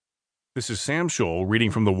This is Sam Scholl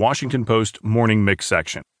reading from the Washington Post Morning Mix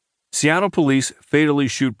section. Seattle police fatally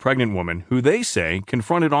shoot pregnant woman who they say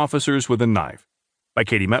confronted officers with a knife. By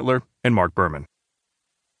Katie Mettler and Mark Berman.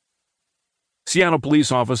 Seattle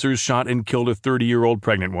police officers shot and killed a 30-year-old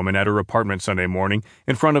pregnant woman at her apartment Sunday morning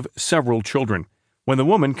in front of several children when the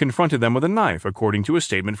woman confronted them with a knife, according to a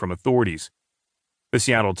statement from authorities. The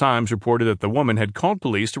Seattle Times reported that the woman had called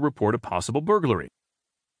police to report a possible burglary.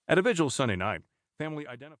 At a vigil Sunday night, family identified